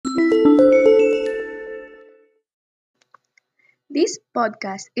This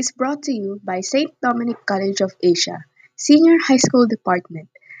podcast is brought to you by St. Dominic College of Asia, Senior High School Department,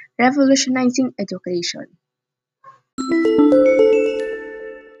 revolutionizing education.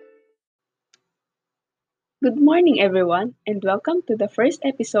 Good morning, everyone, and welcome to the first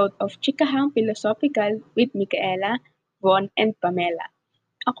episode of Chikahang Philosophical with Micaela, Von, and Pamela.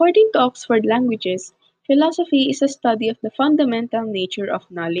 According to Oxford Languages, philosophy is a study of the fundamental nature of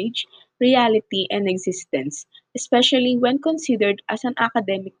knowledge, reality, and existence, especially when considered as an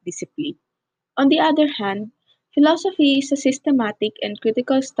academic discipline. On the other hand, philosophy is a systematic and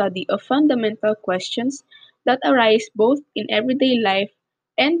critical study of fundamental questions that arise both in everyday life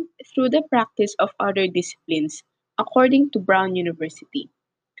and through the practice of other disciplines, according to Brown University.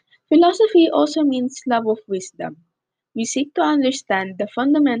 Philosophy also means love of wisdom. We seek to understand the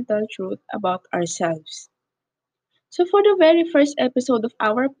fundamental truth about ourselves. So, for the very first episode of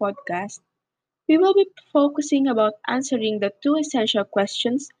our podcast, we will be focusing about answering the two essential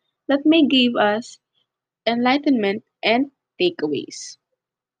questions that may give us enlightenment and takeaways.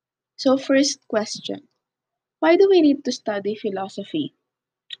 So, first question: why do we need to study philosophy?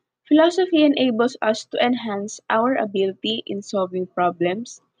 Philosophy enables us to enhance our ability in solving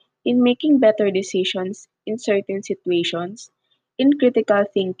problems, in making better decisions in certain situations, in critical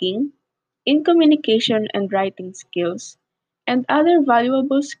thinking, in communication and writing skills, and other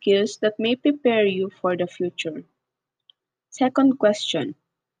valuable skills that may prepare you for the future. Second question: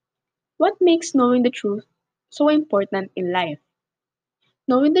 what makes knowing the truth so important in life?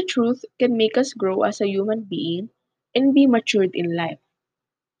 Knowing the truth can make us grow as a human being and be matured in life.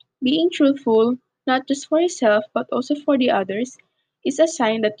 Being truthful, not just for yourself but also for the others, is a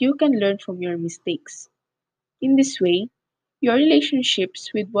sign that you can learn from your mistakes. In this way, your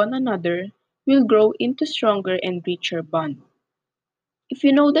relationships with one another will grow into stronger and richer bond. If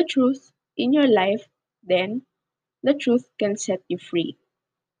you know the truth in your life, then the truth can set you free.